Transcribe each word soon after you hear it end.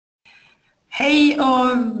Hej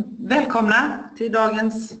och välkomna till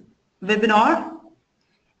dagens webbinar.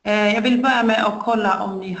 Jag vill börja med att kolla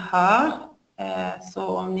om ni hör. Så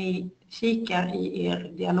om ni kikar i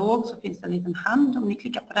er dialog så finns det en liten hand. Om ni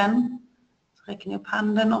klickar på den så räcker ni upp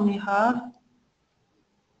handen om ni hör.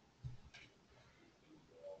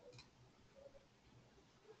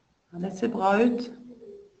 Ja, det ser bra ut.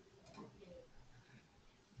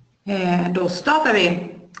 Då startar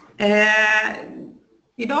vi.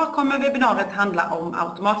 Idag kommer webbinariet handla om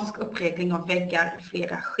automatisk uppregling av väggar i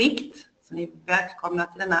flera skikt. Så ni är välkomna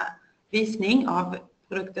till denna visning av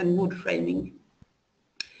produkten Wood Framing.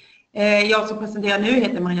 Jag som presenterar nu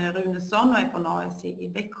heter Maria Runesson och är från AEC i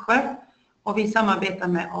Växjö. Och vi samarbetar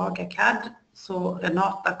med AGACAD, så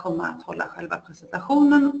Renata kommer att hålla själva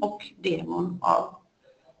presentationen och demon av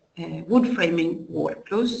Wood Framing Wall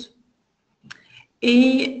Plus.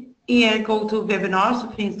 I er GoTo-webinar så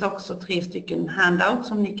finns det också 3 stycken handouts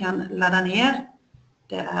som ni kan ladda ner.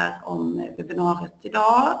 Det är om webbinariet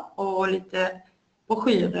idag och lite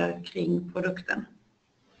broschyrer kring produkten.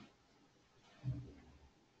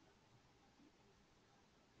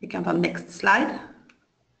 Vi kan ta next slide.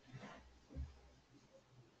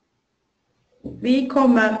 Vi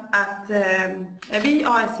kommer att, vi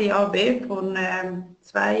AEC AB från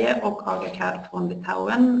Sverige och AGACAD från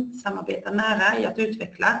Litauen samarbetar nära i att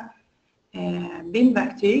utveckla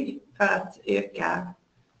BIM-verktyg för att öka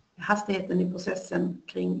hastigheten i processen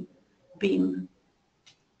kring BIM.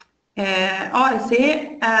 AEC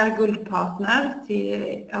är guldpartner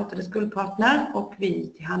till Automatisk guldpartner och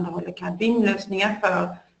vi tillhandahåller CAD-BIM-lösningar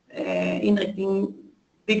för inriktning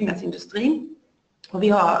byggnadsindustrin. Och vi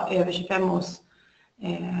har över 25 års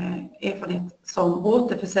erfarenhet som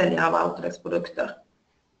återförsäljare av Automatisk produkter.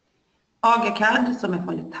 AGACAD som är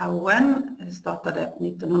från Litauen startade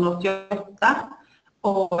 1988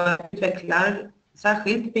 och utvecklar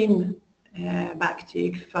särskilt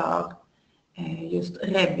BIM-verktyg för just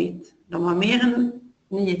Revit. De har mer än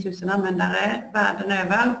 9000 användare världen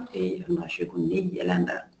över i 129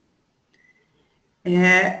 länder.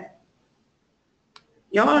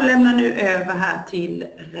 Jag lämnar nu över här till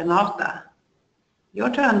Renata. Your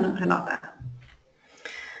turn, Renata.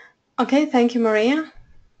 Okay, thank you, Maria.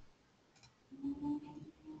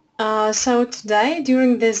 So today,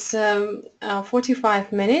 during this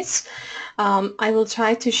 45 minutes, I will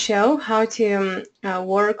try to show how to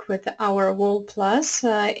work with our Wall Plus.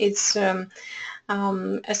 It's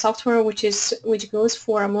a software which goes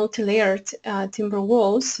for multi-layered timber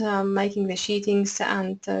walls, making the sheetings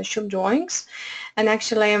and shop drawings. And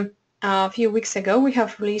actually, a few weeks ago, we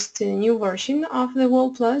have released a new version of the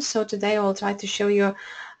Wall Plus. So today, I will try to show you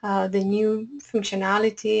the new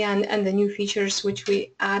functionality and the new features which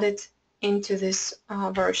we added into this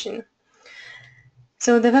version.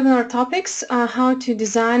 So the webinar topics are how to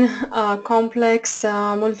design complex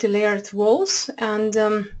multi-layered walls, and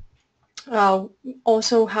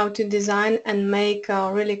also how to design and make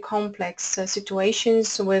really complex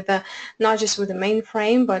situations with not just with the main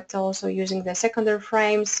frame but also using the secondary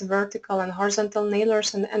frames, vertical and horizontal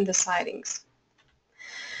nailers and the sidings.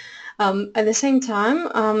 At the same time,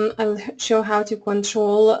 I'll show how to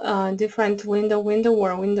control different window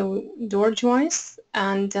or window door joints,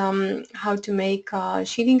 and how to make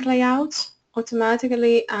sheeting layouts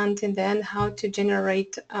automatically, and then how to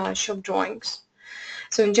generate shop drawings.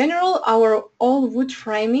 So in general, our all wood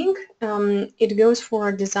framing, it goes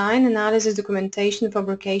for design, analysis, documentation,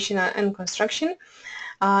 fabrication, and construction.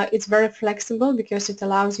 It's very flexible because it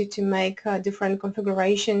allows you to make different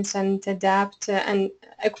configurations and adapt and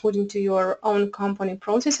according to your own company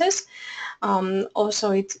processes.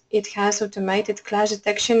 Also, it has automated clash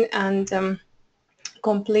detection and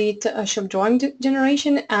complete shop drawing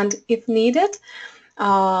generation, and if needed,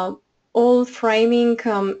 all framing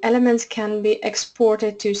elements can be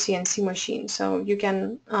exported to CNC machine. So you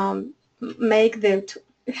can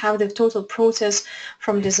have the total process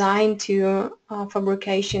from design to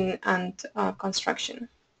fabrication and construction.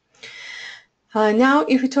 Now,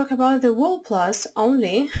 if we talk about the Wall Plus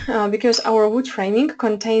only, because our wood framing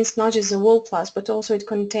contains not just the Wall Plus, but also it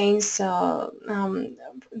contains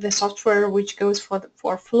the software which goes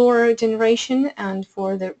for floor generation and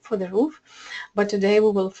for the roof. But today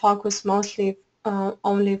we will focus mostly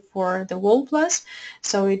only for the Wall Plus.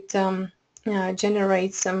 So it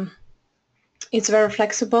generates. It's very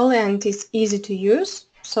flexible and it's easy to use.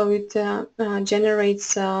 So it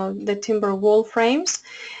generates the timber wall frames,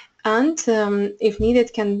 and if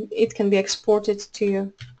needed, it can be exported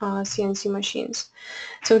to CNC machines.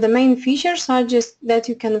 So the main features are just that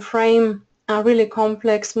you can frame really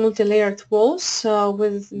complex multi-layered walls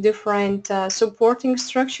with different supporting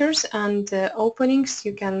structures and openings.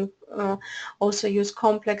 You can also use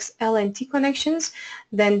complex L and T connections,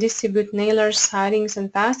 then distribute nailers, sidings,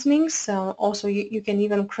 and fastenings. Also, you can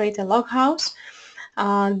even create a log house.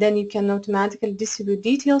 Then you can automatically distribute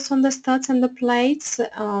details on the studs and the plates.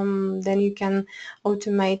 Then you can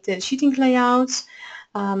automate the sheeting layouts.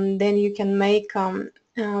 Then you can make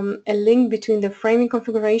a link between the framing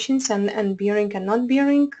configurations and bearing and not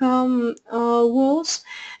bearing walls,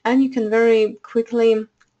 and you can very quickly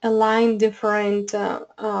align different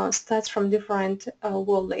studs from different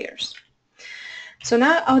wall layers. So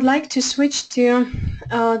now I would like to switch to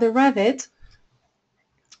the Revit.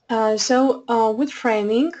 With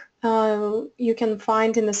framing, you can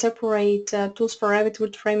find in the separate Tools for Revit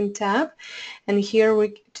wood framing tab, and here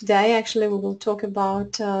today actually we will talk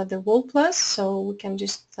about the Wall Plus, so we can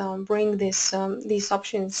just bring these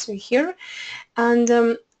options here. And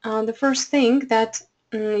the first thing that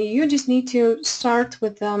you just need to start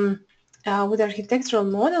with architectural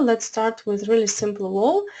model. Let's start with really simple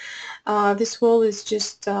wall. This wall is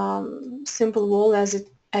just simple wall as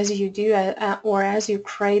you do or as you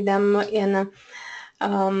create them in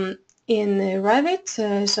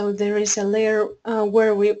Revit. So there is a layer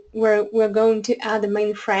where we're going to add the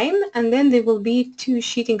main frame, and then there will be two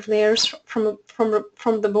sheeting layers from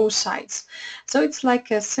the both sides. So it's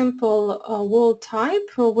like a simple wall type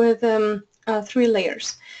with 3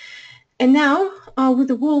 layers. And now with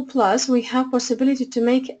the Wall Plus, we have possibility to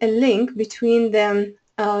make a link between them.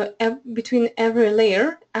 Between every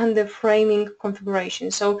layer and the framing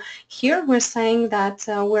configuration. So here we're saying that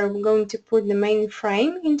we're going to put the main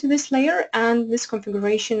frame into this layer and this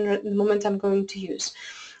configuration at the moment I'm going to use.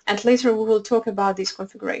 And later we will talk about these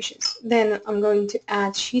configurations. Then I'm going to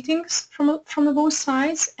add sheetings from both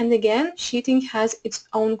sides, and again sheeting has its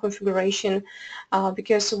own configuration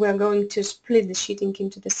because we're going to split the sheeting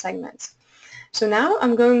into the segments. So now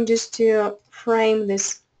I'm going just to frame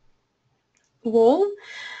this wall,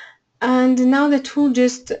 and now the tool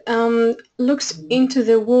just looks into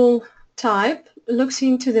the wall type, looks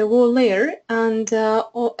into the wall layer, and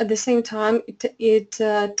at the same time it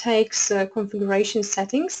takes configuration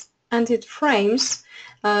settings and it frames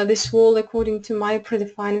this wall according to my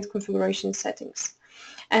predefined configuration settings.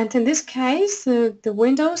 And in this case, the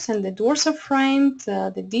windows and the doors are framed,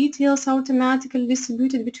 the details are automatically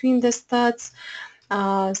distributed between the studs,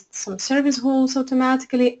 some service holes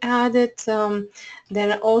automatically added.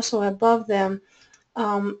 Then also above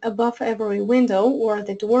every window or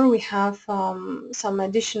the door we have some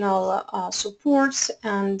additional supports,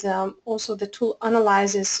 and also the tool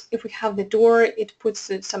analyzes if we have the door, it puts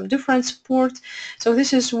some different support. So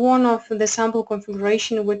this is one of the sample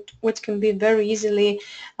configuration which can be very easily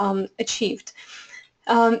achieved.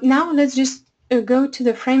 Now let's just go to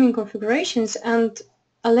the framing configurations, and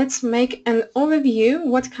let's make an overview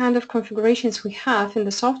what kind of configurations we have in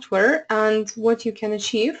the software and what you can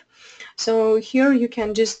achieve. So here you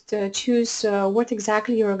can just choose what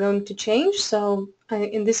exactly you are going to change. So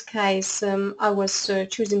in this case I was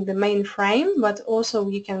choosing the main frame, but also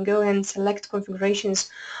you can go and select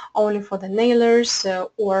configurations only for the nailers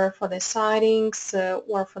or for the sidings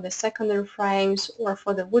or for the secondary frames or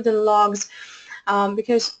for the wooden logs.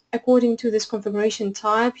 Because according to this configuration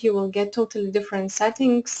type you will get totally different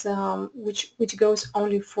settings which goes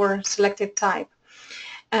only for selected type.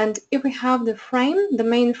 And if we have the frame, the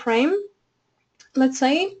main frame, let's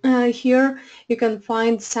say here you can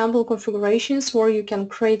find sample configurations where you can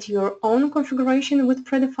create your own configuration with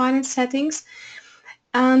predefined settings,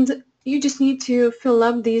 and you just need to fill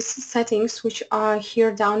up these settings which are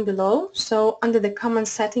here down below. So under the common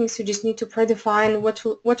settings you just need to predefine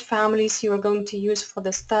what families you are going to use for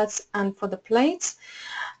the studs and for the plates.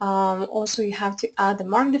 Also you have to add the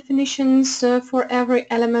mark definitions for every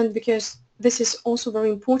element, because this is also very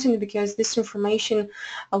important because this information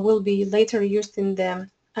will be later used in the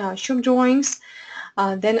shop drawings.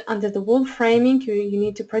 Then under the wall framing you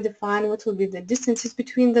need to predefine what will be the distances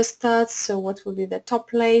between the studs, so what will be the top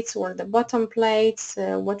plates or the bottom plates,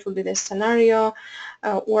 what will be the scenario,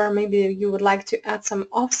 or maybe you would like to add some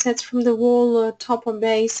offsets from the wall top or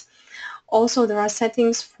base. Also there are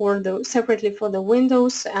settings for separately for the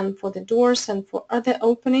windows and for the doors and for other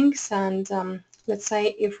openings. And let's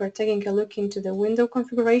say if we're taking a look into the window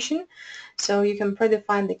configuration, so you can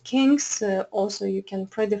predefine the kinks, also you can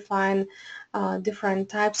predefine different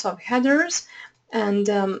types of headers, and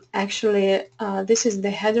actually this is the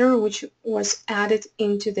header which was added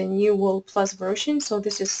into the new Wall Plus version. So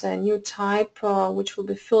this is a new type which will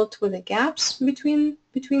be filled with the gaps between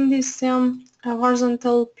these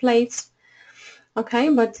horizontal plates. Okay,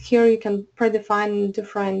 but here you can predefine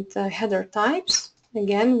different header types,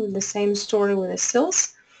 again with the same story with the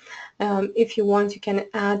sills. If you want, you can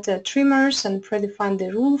add trimmers and predefine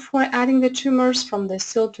the rule for adding the trimmers from the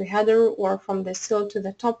sill to header or from the sill to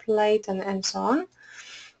the top plate and so on.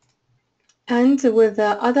 And with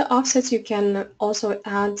other offsets, you can also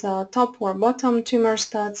add top or bottom trimmer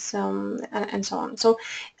studs and so on. So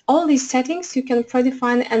all these settings you can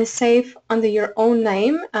predefine and save under your own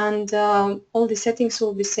name, and all the settings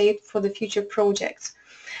will be saved for the future projects.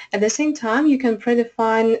 At the same time, you can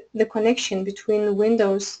predefine the connection between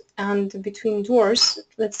windows and between doors.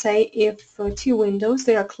 Let's say if two windows,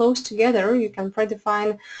 they are close together, you can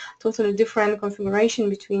predefine totally different configuration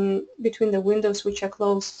between the windows which are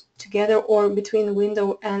close together, or between the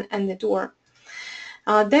window and the door.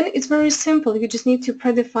 Then it's very simple. You just need to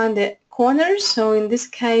predefine the corners. So in this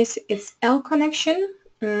case, it's L connection.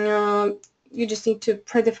 You just need to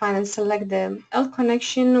predefine and select the L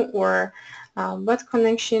connection or butt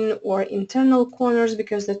connection or internal corners,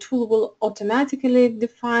 because the tool will automatically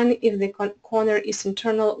define if the corner is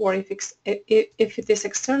internal or if it is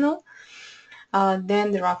external.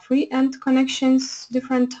 Then there are free end connections,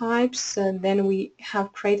 different types. Then we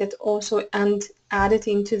have created also and added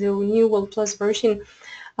into the new World Plus version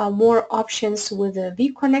more options with V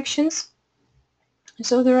connections.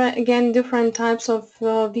 So there are again different types of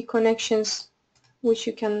V connections which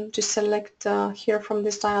you can just select here from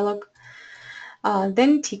this dialog.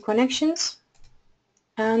 Then T connections,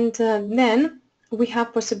 and then we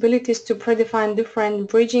have possibilities to predefine different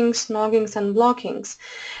bridgings, noggings, and blockings.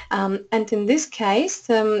 And in this case,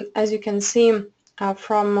 as you can see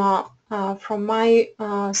from my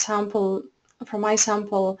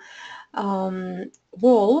sample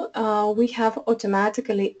wall, we have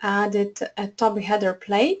automatically added a top header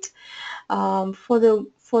plate for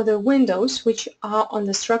the windows which are on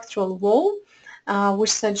the structural wall with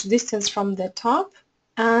such distance from the top,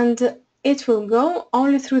 and it will go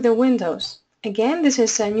only through the windows. Again, this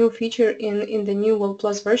is a new feature in the new World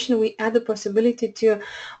Plus version. We add the possibility to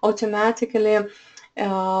automatically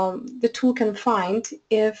the tool can find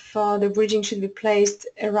if the bridging should be placed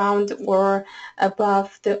around or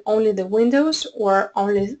above only the windows, or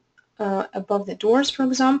only above the doors, for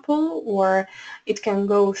example, or it can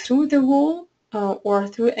go through the wall or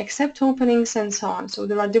through except openings and so on. So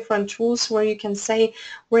there are different tools where you can say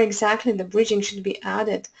where exactly the bridging should be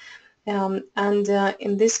added.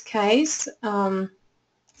 In this case,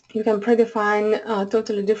 you can predefine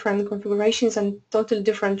totally different configurations and totally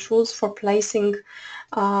different rules for placing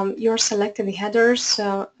your selected headers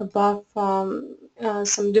above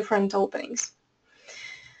some different openings.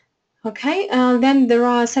 Okay, then there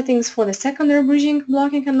are settings for the secondary bridging,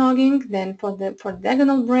 blocking and nogging, then for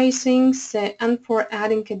diagonal bracings, and for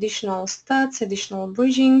adding additional studs, additional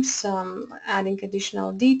bridgings, adding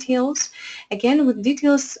additional details. Again, with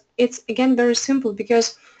details, it's again very simple,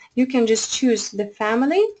 because you can just choose the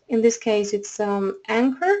family. In this case, it's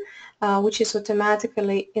anchor, which is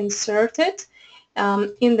automatically inserted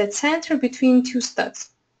in the center between two studs.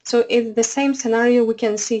 So it's the same scenario we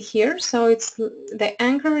can see here. So it's the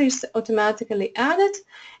anchor is automatically added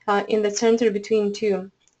in the center between two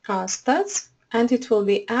studs, and it will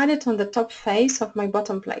be added on the top face of my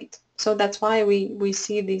bottom plate. So that's why we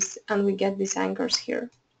see this and we get these anchors here.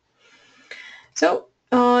 So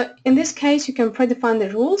in this case, you can predefine the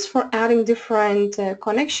rules for adding different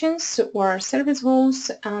connections or service walls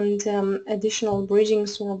and additional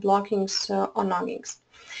bridgings or blockings or noggings.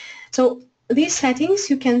 So these settings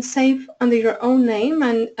you can save under your own name,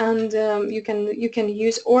 and you can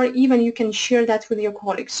use, or even you can share that with your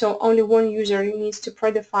colleagues. So only one user needs to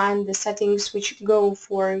predefine the settings which go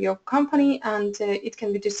for your company, and it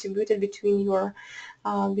can be distributed between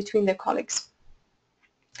the colleagues.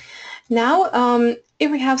 Now, if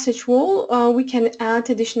we have such wall, we can add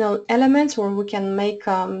additional elements, or we can make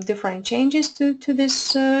different changes to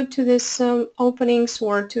this openings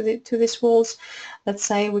or to these walls. Let's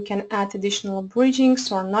say we can add additional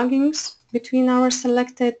bridgings or noggings between our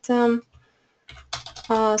selected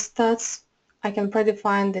studs. I can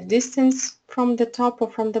predefine the distance from the top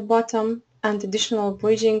or from the bottom, and additional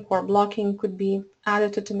bridging or blocking could be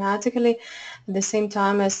added automatically at the same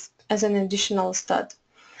time as an additional stud.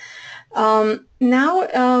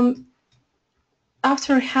 Now,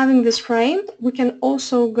 after having this frame, we can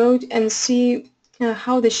also go and see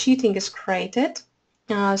how the sheeting is created.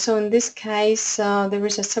 So in this case, there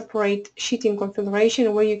is a separate sheeting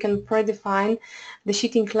configuration where you can predefine the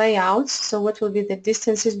sheeting layouts. So what will be the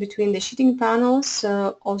distances between the sheeting panels,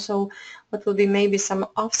 also what will be maybe some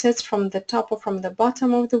offsets from the top or from the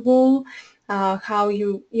bottom of the wall, how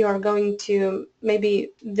you are going to,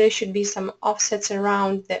 maybe there should be some offsets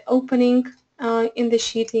around the opening in the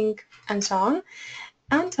sheeting and so on.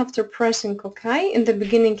 And after pressing OK, in the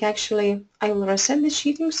beginning actually I will reset the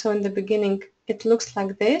sheeting, so in the beginning it looks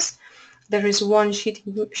like this. There is one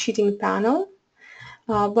sheeting panel,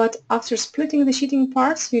 but after splitting the sheeting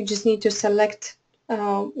parts you just need to select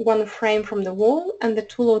one frame from the wall, and the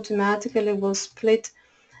tool automatically will split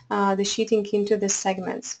the sheeting into the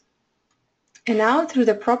segments. And now through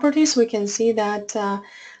the properties we can see that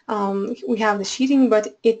we have the sheeting,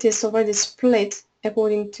 but it is already split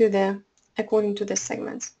according to the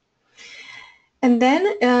segments. And then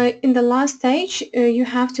in the last stage you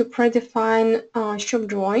have to predefine shop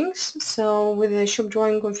drawings. So with the shop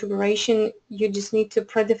drawing configuration you just need to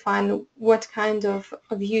predefine what kind of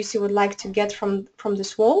views you would like to get from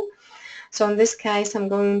this wall. So in this case I'm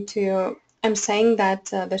saying that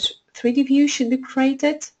the 3D view should be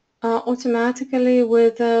created automatically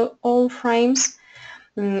with all frames,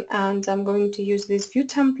 and I'm going to use this view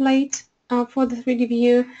template for the 3D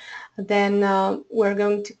view. Then we're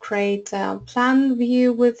going to create a plan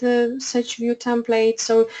view with such view template.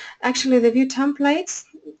 So actually the view templates,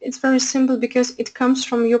 it's very simple because it comes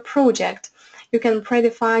from your project. You can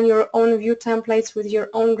predefine your own view templates with your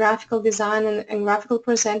own graphical design and graphical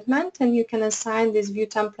presentment, and you can assign these view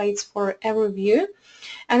templates for every view.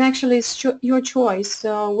 And actually it's your choice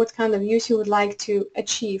what kind of views you would like to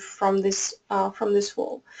achieve from this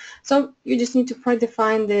wall. So you just need to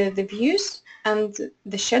predefine the views and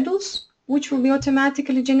the schedules, which will be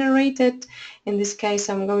automatically generated. In this case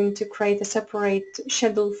I'm going to create a separate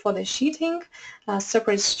schedule for the sheeting, a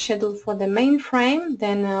separate schedule for the main frame,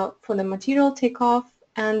 then for the material takeoff,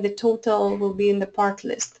 and the total will be in the part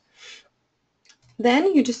list.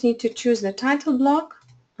 Then you just need to choose the title block,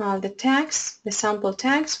 the tags, the sample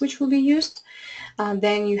tags which will be used.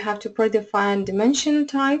 Then you have to predefine dimension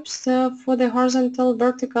types for the horizontal,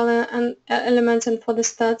 vertical and elements, and for the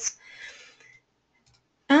studs.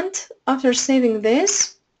 And after saving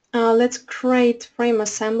this, let's create frame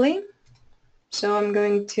assembly. So I'm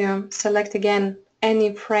going to select again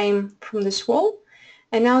any frame from this wall,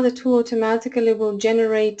 and now the tool automatically will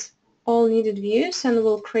generate all needed views and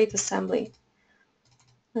will create assembly.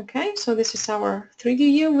 Okay, so this is our 3D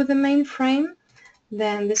view with the main frame.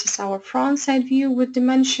 Then this is our front side view with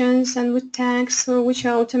dimensions and with tags which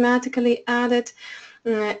are automatically added.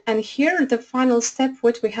 And here the final step,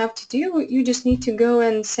 what we have to do, you just need to go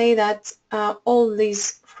and say that all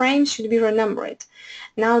these frames should be renumbered.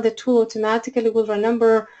 Now the tool automatically will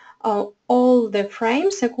renumber all the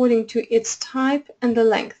frames according to its type and the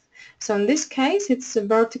length. So in this case it's a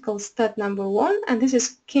vertical stud number 1, and this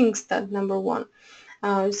is king stud number 1.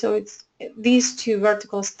 So these two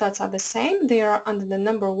vertical studs are the same. They are under the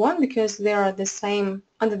number 1 because they are the same,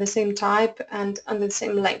 under the same type and under the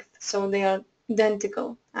same length. So they are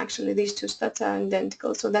identical. Actually, these two studs are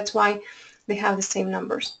identical. So that's why they have the same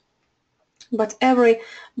numbers. But every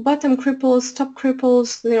bottom cripples, top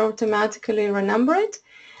cripples, they're automatically renumbered.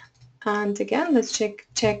 And again, let's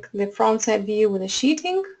check the front side view with the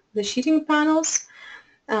sheeting panels.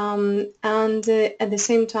 And at the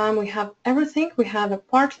same time we have everything. We have a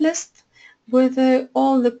part list with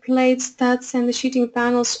all the plate studs and the sheeting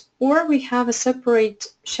panels, or we have a separate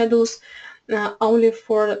schedules only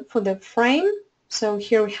for the frame. So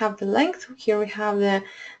here we have the length, here we have the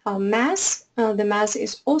mass. The mass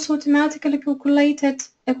is also automatically calculated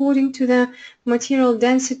according to the material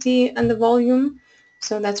density and the volume.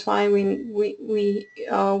 So that's why we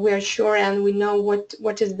are sure and we know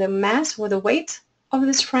what is the mass or the weight of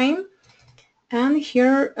this frame. And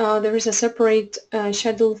here there is a separate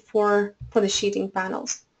schedule for the sheeting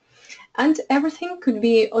panels, and everything could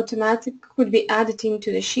be added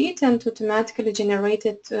into the sheet and automatically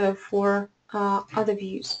generated for other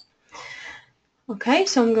views. Okay,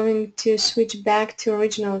 so I'm going to switch back to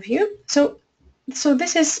original view. So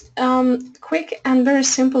this is quick and very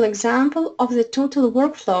simple example of the total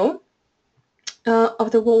workflow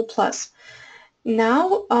of the Wall Plus.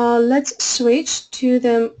 Now let's switch to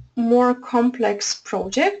the more complex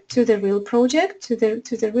project, to the real project, to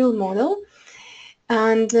the real model.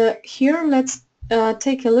 And here let's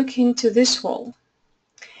take a look into this wall.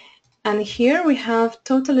 And here we have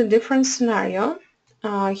totally different scenario.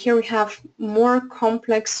 Here we have more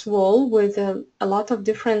complex wall with a lot of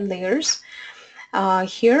different layers.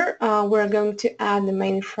 Here we're going to add the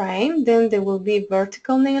main frame, then there will be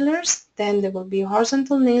vertical nailers, then there will be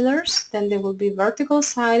horizontal nailers, then there will be vertical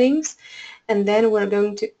sidings, and then we're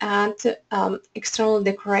going to add external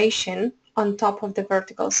decoration on top of the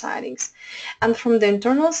vertical sidings. And from the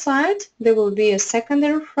internal side there will be a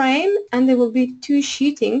secondary frame, and there will be two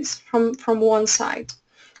sheetings from one side.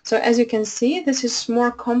 So as you can see, this is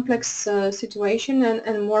more complex situation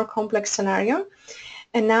and more complex scenario.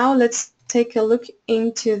 And now let's take a look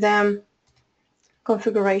into the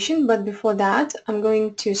configuration, but before that I'm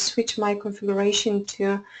going to switch my configuration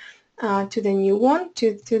to the new one,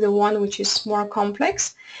 to the one which is more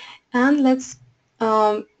complex, and let's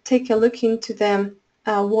take a look into the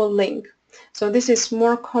wall link. So this is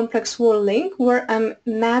more complex wall link, where I'm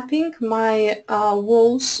mapping my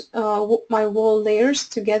walls, my wall layers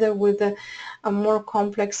together with the more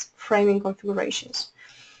complex framing configurations.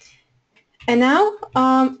 And now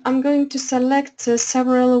I'm going to select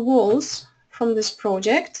several walls from this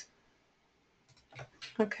project.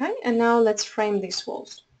 Okay, and now let's frame these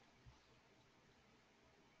walls.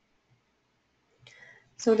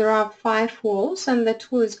 So there are 5 walls, and the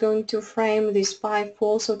tool is going to frame these 5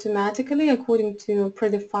 walls automatically according to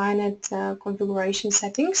predefined configuration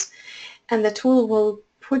settings. And the tool will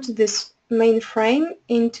put this main frame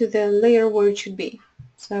into the layer where it should be.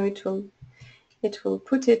 So it will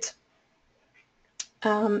put it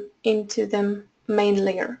into the main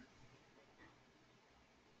layer.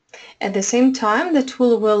 At the same time, the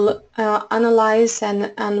tool will analyze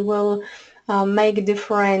and will make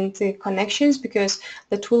different connections, because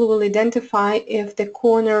the tool will identify if the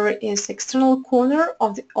corner is external corner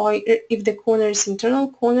or if the corner is internal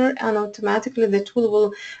corner, and automatically the tool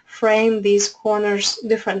will frame these corners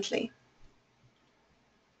differently.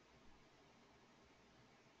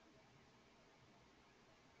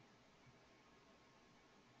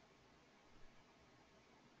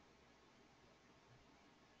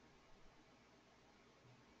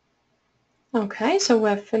 Okay, so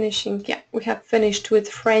we're finishing, we have finished with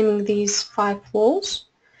framing these 5 walls.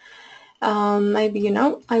 Maybe,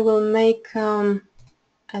 I will make a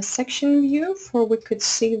section view for we could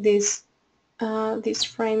see these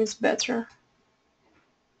frames better.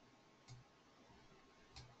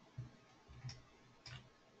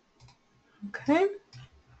 Okay.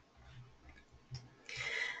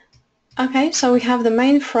 Okay, so we have the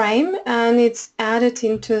main frame, and it's added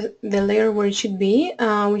into the layer where it should be.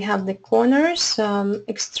 We have the corners,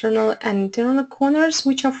 external and internal corners,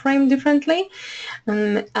 which are framed differently.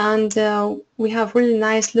 And we have really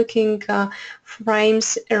nice looking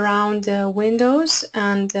frames around windows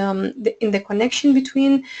and in the connection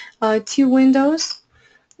between 2 windows.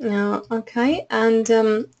 Okay, and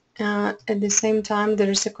at the same time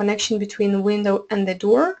there is a connection between the window and the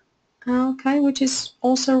door. Okay, which is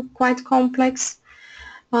also quite complex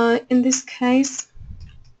in this case.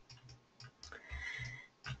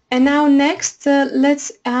 And now next,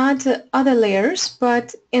 let's add other layers,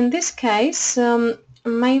 but in this case,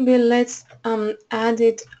 maybe let's add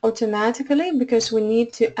it automatically, because we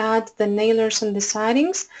need to add the nailers and the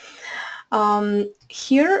sidings.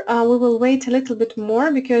 Here we will wait a little bit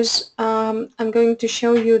more, because I'm going to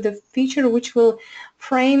show you the feature which will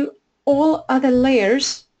frame all other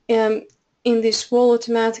layers in this wall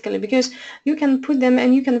automatically, because you can put them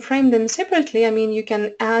and you can frame them separately. I mean, you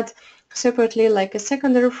can add separately like a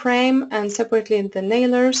secondary frame, and separately the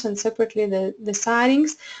nailers, and separately the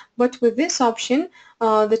sidings. But with this option,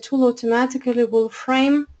 the tool automatically will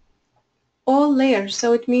frame all layers.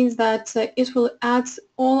 So it means that it will add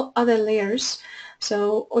all other layers,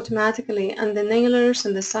 so automatically, and the nailers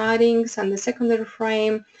and the sidings and the secondary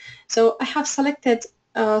frame. So I have selected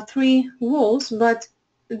 3 walls, but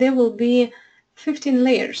there will be 15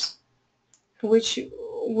 layers which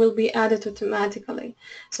will be added automatically.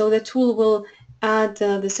 So the tool will add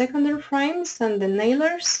the secondary frames and the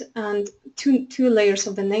nailers, and two layers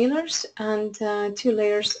of the nailers, and 2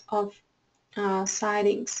 layers of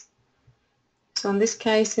sidings. So in this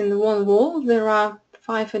case, in the one wall, there are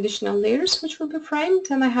 5 additional layers which will be framed,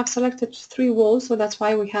 and I have selected 3 walls, so that's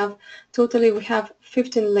why we have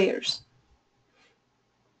 15 layers.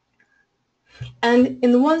 And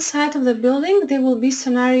in one side of the building, there will be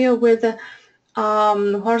scenario with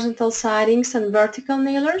horizontal sidings and vertical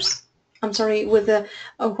nailers. I'm sorry, with the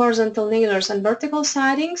horizontal nailers and vertical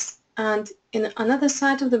sidings. And in another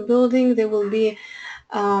side of the building, there will be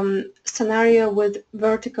scenario with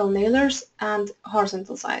vertical nailers and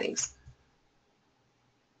horizontal sidings.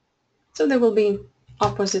 So there will be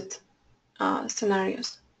opposite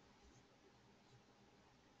scenarios.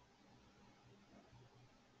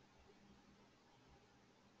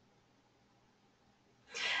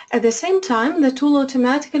 At the same time, the tool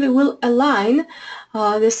automatically will align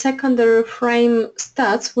the secondary frame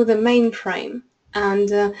studs with the main frame, and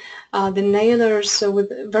the nailers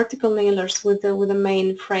with vertical nailers with the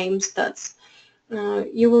main frame studs.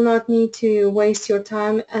 You will not need to waste your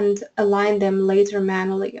time and align them later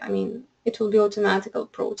manually. I mean, it will be an automatic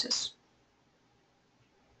process.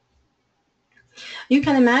 You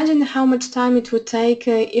can imagine how much time it would take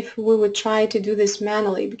if we would try to do this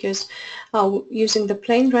manually, because using the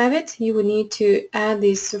plain Revit, you would need to add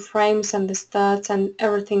these frames and the studs and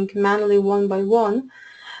everything manually one by one.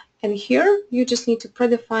 And here, you just need to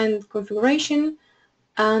predefine the configuration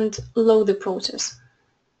and load the process.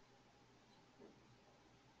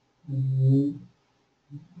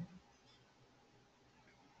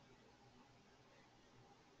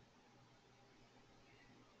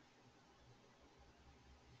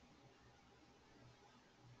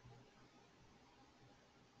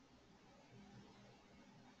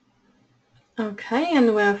 Okay,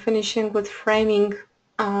 and we are finishing with framing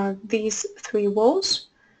these 3 walls.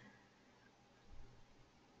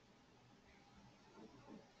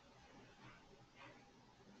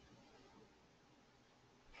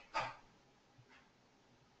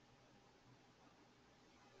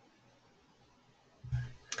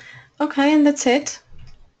 Okay, and that's it.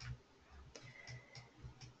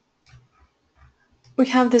 We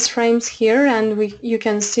have these frames here, and you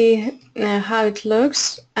can see how it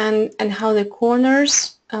looks and how the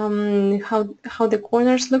corners how the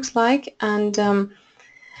corners looks like. And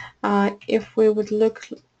if we would look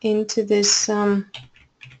into this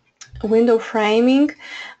window framing,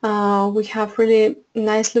 we have really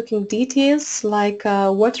nice looking details like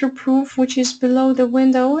waterproof, which is below the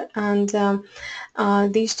window, and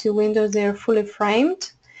these 2 windows, they are fully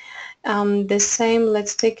framed. The same,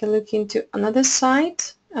 let's take a look into another side.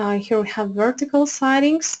 Here we have vertical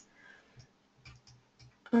sidings.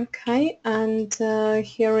 Okay, and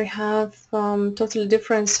here we have totally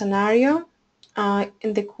different scenario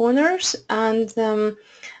in the corners, and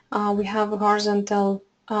we have horizontal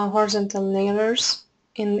nailers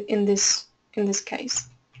in this case.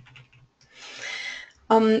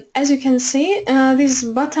 As you can see, this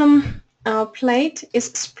bottom plate is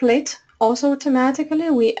split also automatically.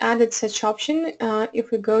 We added such option.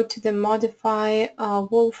 If we go to the modify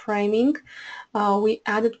wall framing, we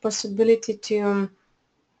added possibility to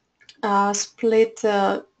split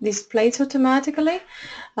these plates automatically.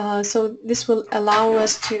 So this will allow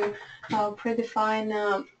us to predefine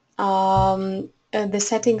the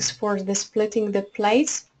settings for the splitting the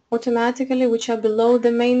plates automatically, which are below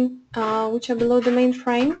the main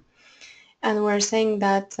frame. And we're saying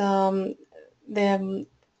that the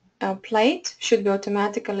plate should be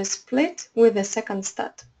automatically split with the second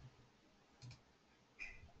stud.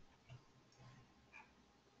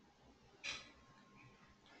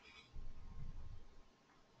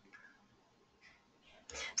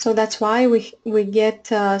 So that's why we get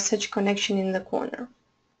such connection in the corner.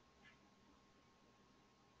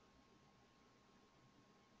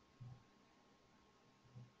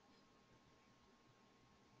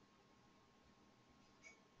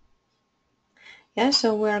 Yeah,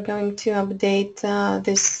 so we are going to update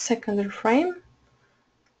this secondary frame.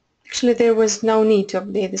 Actually, there was no need to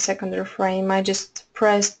update the secondary frame. I just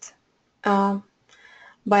pressed by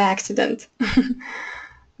accident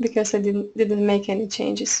because I didn't make any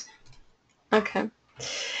changes. Okay.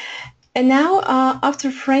 And now,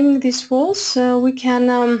 after framing these walls, we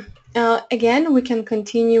can again we can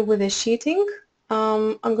continue with the sheeting.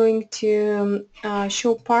 I'm going to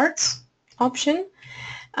show parts option.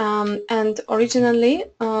 And originally,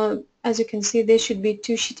 as you can see, there should be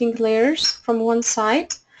 2 sheeting layers from one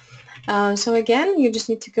side. So again, you just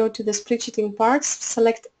need to go to the split sheeting parts,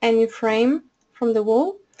 select any frame from the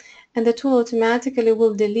wall, and the tool automatically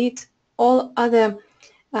will delete all other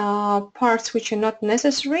parts which are not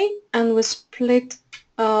necessary, and will split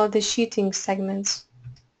the sheeting segments.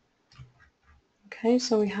 Okay,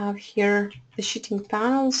 so we have here the sheeting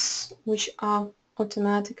panels which are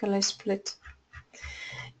automatically split.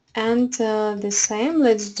 And the same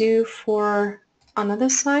let's do for another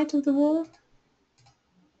side of the wall.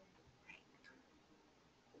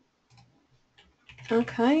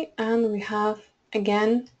 Okay, and we have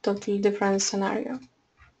again totally different scenario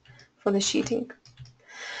for the sheeting.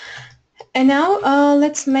 And now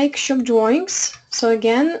let's make shop drawings. So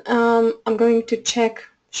again, I'm going to check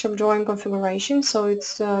shop drawing configuration. So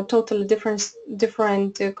it's totally different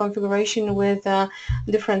configuration with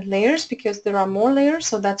different layers, because there are more layers.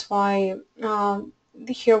 So that's why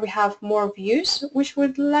here we have more views which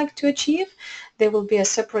we'd like to achieve. There will be a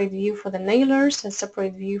separate view for the nailers, a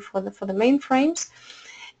separate view for the main frames.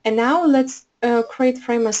 And now let's create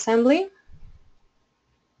frame assembly.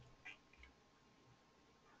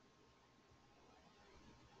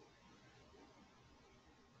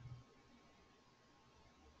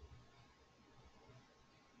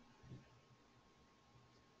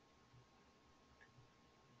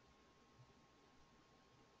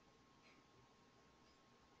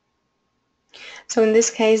 So in this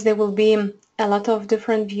case, there will be a lot of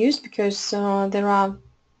different views because there are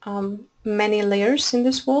many layers in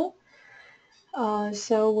this wall.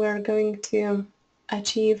 So we're going to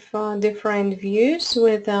achieve different views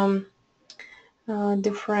with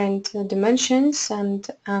different dimensions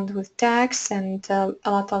and with tags and a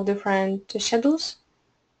lot of different schedules.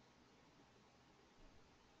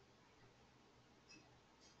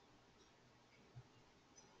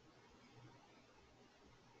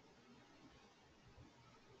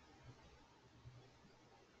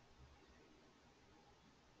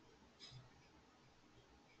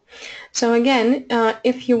 So again,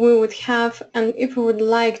 if you would have, and if you would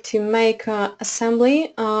like to make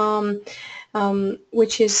assembly,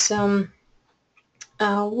 which is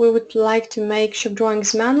we would like to make shop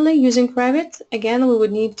drawings manually using Revit. Again, we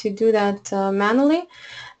would need to do that manually,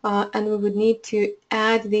 and we would need to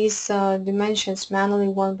add these dimensions manually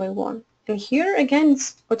one by one. And here again,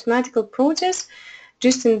 it's automatical process.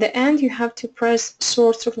 Just in the end, you have to press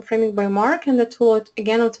sort circle framing by mark, and the tool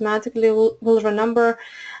again automatically will renumber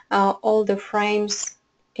all the frames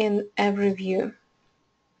in every view.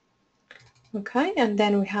 Okay, and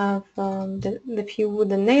then we have the view with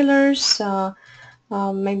the nailers,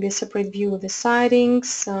 maybe a separate view with the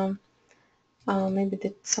sidings,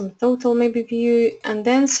 maybe some total maybe view, and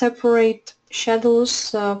then separate schedules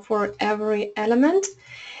for every element.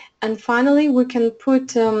 And finally, we can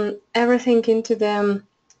put everything into the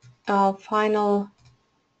final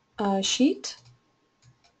sheet.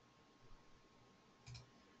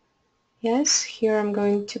 Yes, here I'm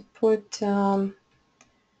going to put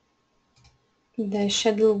the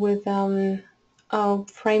schedule with a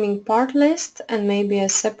framing part list and maybe a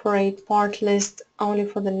separate part list only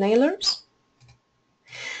for the nailers.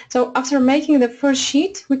 So after making the first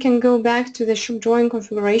sheet, we can go back to the shop drawing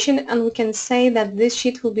configuration and we can say that this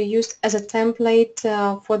sheet will be used as a template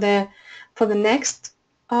for the next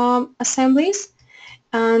assemblies.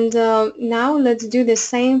 And now let's do the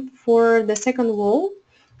same for the second wall.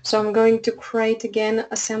 So I'm going to create again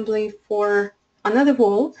assembly for another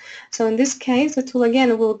wall. So in this case, the tool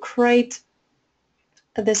again will create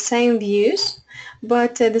the same views,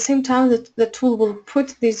 but at the same time the tool will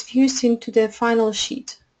put these views into the final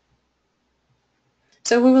sheet.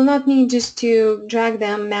 So we will not need just to drag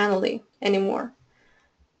them manually anymore.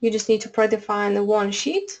 You just need to predefine the one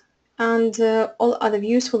sheet and all other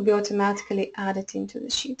views will be automatically added into the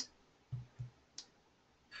sheet.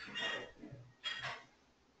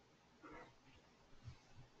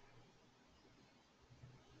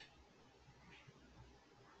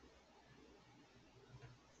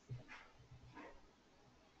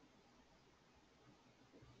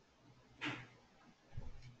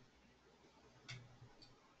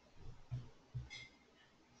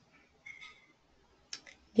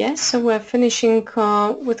 Yes, so we're finishing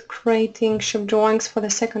with creating shop drawings for the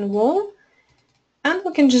second wall, and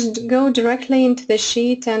we can just go directly into the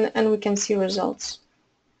sheet and we can see results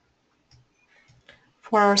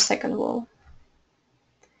for our second wall.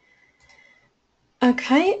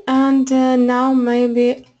 Okay, and now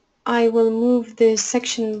maybe I will move the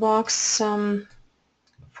section box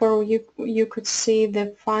for you could see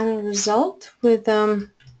the final result with a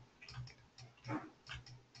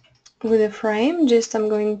frame. Just I'm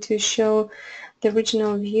going to show the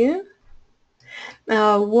original view.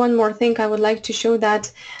 One more thing I would like to show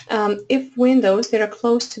that if windows that are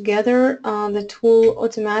close together, the tool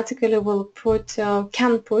automatically will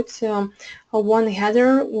can put one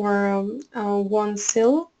header or one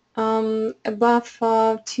sill above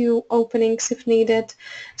two openings if needed.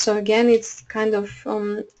 So again, it's kind of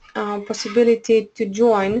possibility to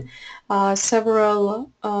join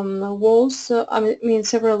several walls, I mean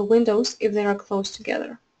several windows if they are close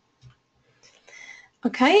together.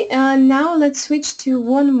 Okay, now let's switch to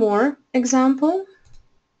one more example.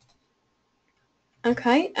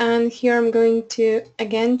 Okay, and here I'm going to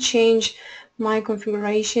again change my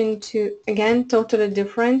configuration to again totally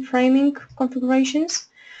different framing configurations.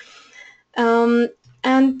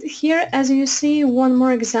 And here, as you see, one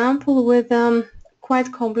more example with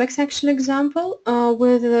quite complex actual example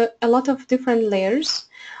with a lot of different layers,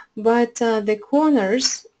 but the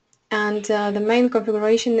corners and the main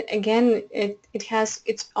configuration, again, it has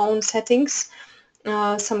its own settings,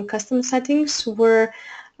 some custom settings where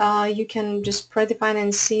you can just predefine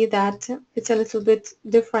and see that it's a little bit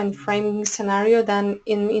different framing scenario than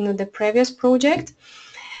in the previous project.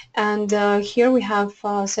 And here we have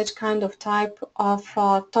such kind of type of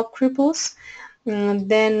top cripples.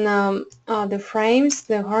 Then the frames,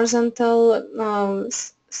 the horizontal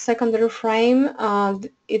secondary frame,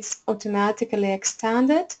 it's automatically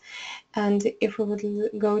extended. And if we would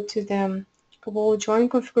go to the wall join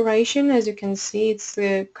configuration. As you can see, it's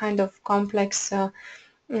a kind of complex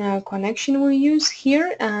connection we use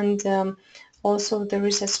here, and also there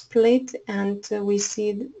is a split, and we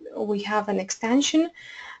see we have an extension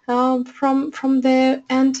from the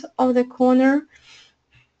end of the corner.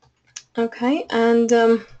 Okay, and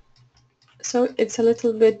so it's a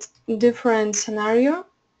little bit different scenario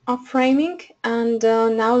of framing. And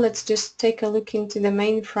now let's just take a look into the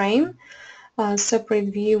main frame. Separate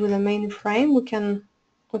view with the main frame. We can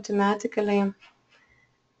automatically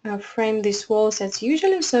frame these walls as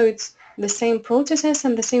usually, so it's the same processes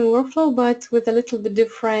and the same workflow, but with a little bit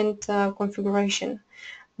different configuration,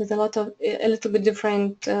 with a little bit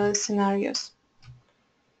different scenarios.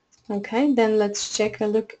 Okay, then let's take a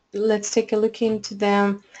look into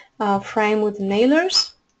the frame with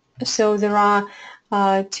nailers. So there are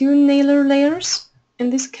 2 nailer layers in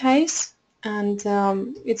this case, and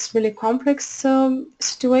it's really complex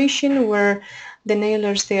situation where the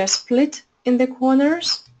nailers, they are split in the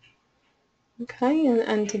corners. Okay,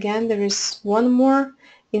 and again there is one more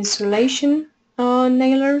insulation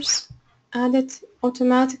nailers added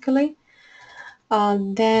automatically.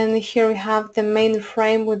 Then here we have the main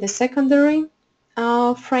frame with the secondary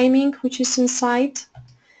framing, which is inside.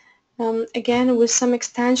 Again, with some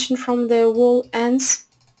extension from the wall ends.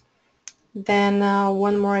 Then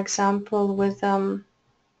one more example with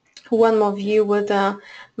one more view with the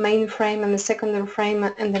main frame and the secondary frame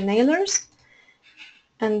and the nailers.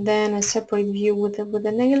 And then a separate view with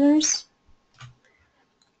the nailers.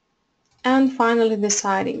 And finally the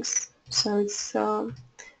sidings. So it's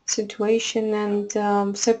situation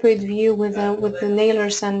and separate view with the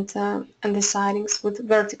nailers and the sidings with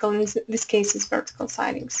vertical. In this case, it's vertical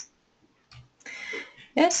sidings.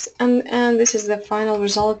 Yes, and this is the final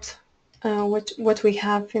result. What we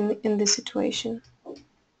have in this situation.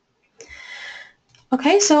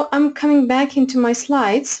 Okay, so I'm coming back into my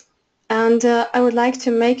slides, and I would like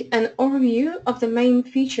to make an overview of the main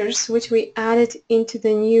features which we added into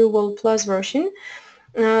the new Wall Plus version.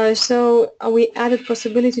 So we added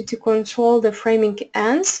possibility to control the framing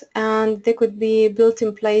ends, and there could be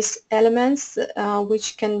built-in-place elements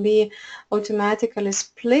which can be automatically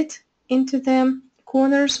split into the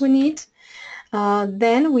corners we need.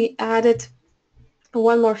 Then we added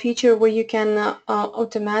one more feature where you can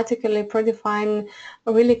automatically predefine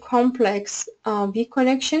really complex V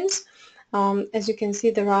connections. As you can see,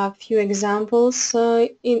 there are a few examples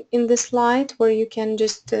in the slide where you can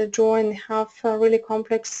just draw and have really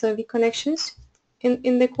complex V connections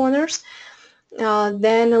in the corners.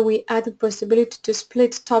 Then we added possibility to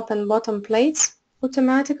split top and bottom plates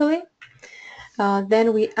automatically.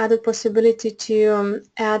 Then we added possibility to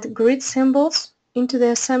add grid symbols into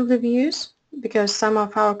the assembly views, because some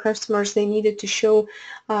of our customers, they needed to show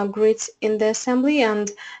grids in the assembly,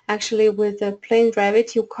 and actually with the plain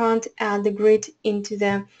Revit you can't add the grid into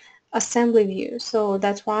the assembly view. So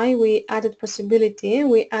that's why we added possibility,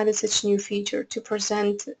 we added such new feature to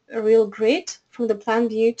present a real grid from the plan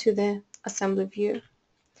view to the assembly view.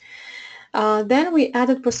 Then we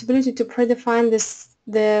added possibility to predefine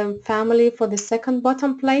the family for the second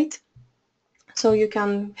bottom plate, so you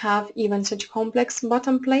can have even such complex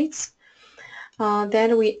bottom plates.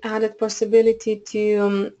 Then we added possibility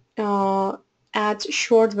to add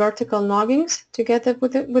short vertical noggings together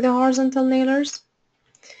with the horizontal nailers.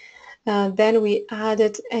 Then we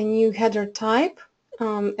added a new header type.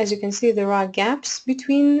 As you can see, there are gaps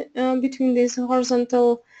between these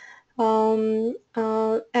horizontal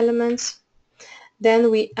elements. Then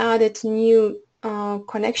we added new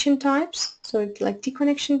connection types, so it's like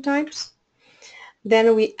T-connection types.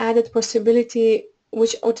 Then we added possibility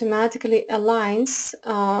which automatically aligns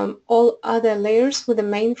all other layers with the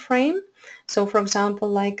main frame. So for example,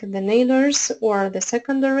 like the nailers or the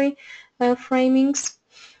secondary framings.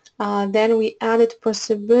 Then we added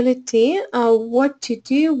possibility what to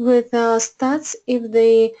do with studs if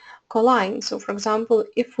they collide. So for example,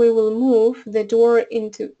 if we will move the door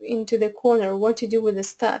into the corner, what to do with the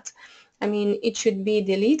stud? I mean, it should be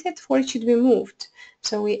deleted or it should be moved.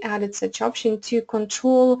 So we added such option to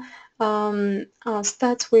control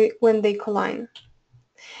studs when they collide.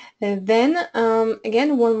 Then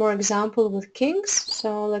again, one more example with kinks.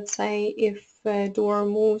 So let's say if a door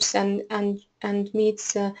moves and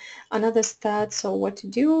meets another stud, so what to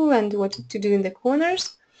do and what to do in the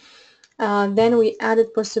corners. Then we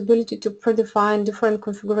added possibility to predefine different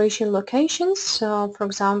configuration locations. So for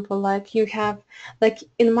example, like you have, like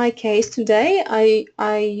in my case today,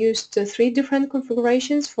 I used 3 different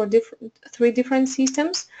configurations for 3 different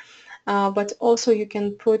systems. but also you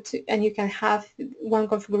can put and you can have one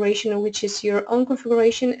configuration which is your own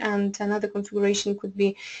configuration, and another configuration could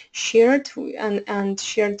be shared and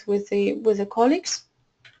shared with the colleagues.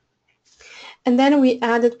 And then we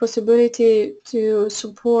added possibility to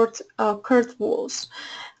support curved walls.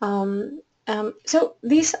 So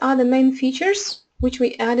these are the main features which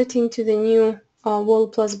we added into the new Wall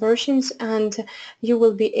Plus versions, and you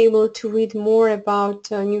will be able to read more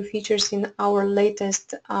about new features in our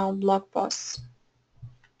latest blog posts.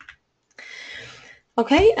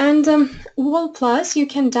 Okay, and Wall Plus you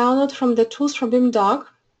can download from the Tools for BIM doc.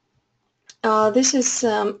 This is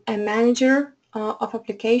a manager of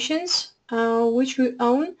applications which we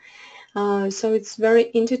own. So it's very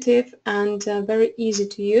intuitive and very easy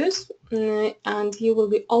to use, and you will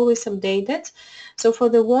be always updated. So for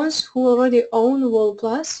the ones who already own Wall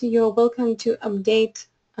Plus, you're welcome to update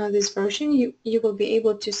this version. You will be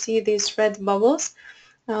able to see these red bubbles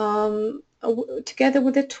together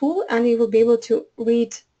with the tool, and you will be able to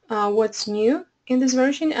read what's new in this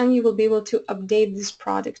version, and you will be able to update this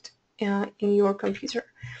product in your computer.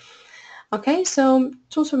 Okay, so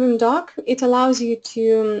Tools for BIM doc, it allows you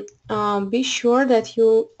to be sure that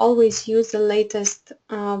you always use the latest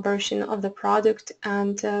version of the product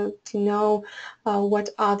and to know what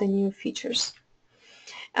are the new features.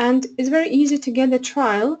 And it's very easy to get the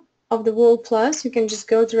trial of the Wall Plus. You can just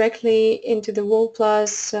go directly into the Wall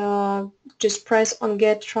Plus, just press on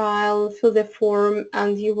Get Trial, fill the form,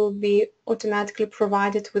 and you will be automatically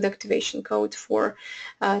provided with activation code for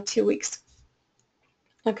 2 weeks.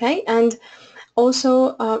 Okay, and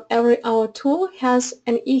also our tool has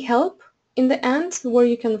an e-help in the end where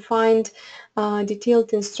you can find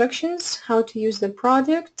detailed instructions how to use the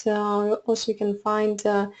product. Also you can find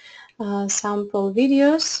sample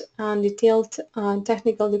videos and detailed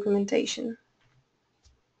technical documentation.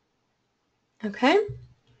 Okay,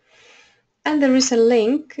 and there is a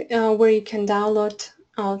link where you can download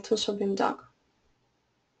our Tools for BIM doc.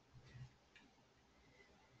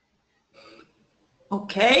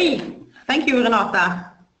 Okej, thank you Renata.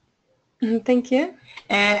 Thank you.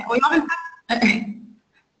 Och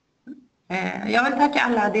jag vill tacka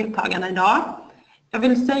alla deltagarna idag. Jag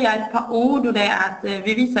vill säga ett par ord, och det är att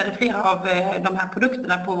vi visade flera av de här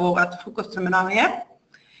produkterna på vårt frukostseminarium.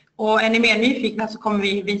 Och är ni mer nyfikna så kommer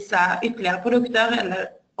vi visa ytterligare produkter eller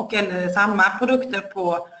samma produkter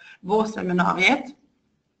på vårseminariet.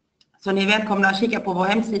 Så ni är välkomna att kika på vår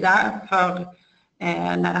hemsida för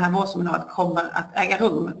när det här vårseminariet kommer att äga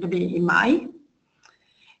rum. Det blir i maj.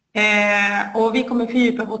 Och vi kommer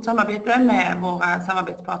fördjupa vårt samarbete med våra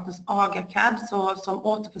samarbetspartners AGACAD, så som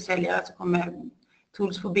återförsäljare så kommer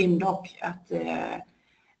Tools for BIM doc att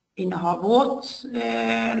inneha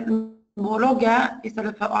vår logga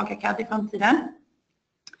istället för AGACAD i framtiden.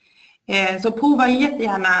 Så prova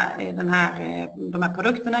jättegärna de här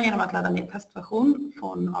produkterna genom att ladda ner testversion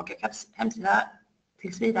från AGACADs hemsida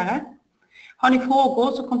tills vidare. Har ni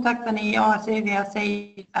frågor så kontaktar ni AEC via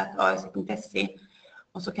aec.se,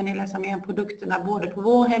 och så kan ni läsa mer om produkterna både på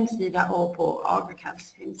vår hemsida och på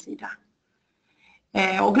AGACADs hemsida.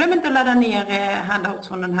 Och glöm inte att ladda ner handouts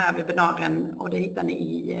från den här webbinaren, och det hittar ni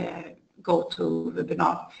i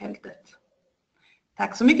Go-to-webinarfältet.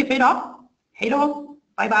 Tack så mycket för idag. Hej då.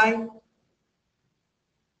 Bye bye.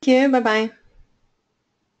 Thank you. Bye bye.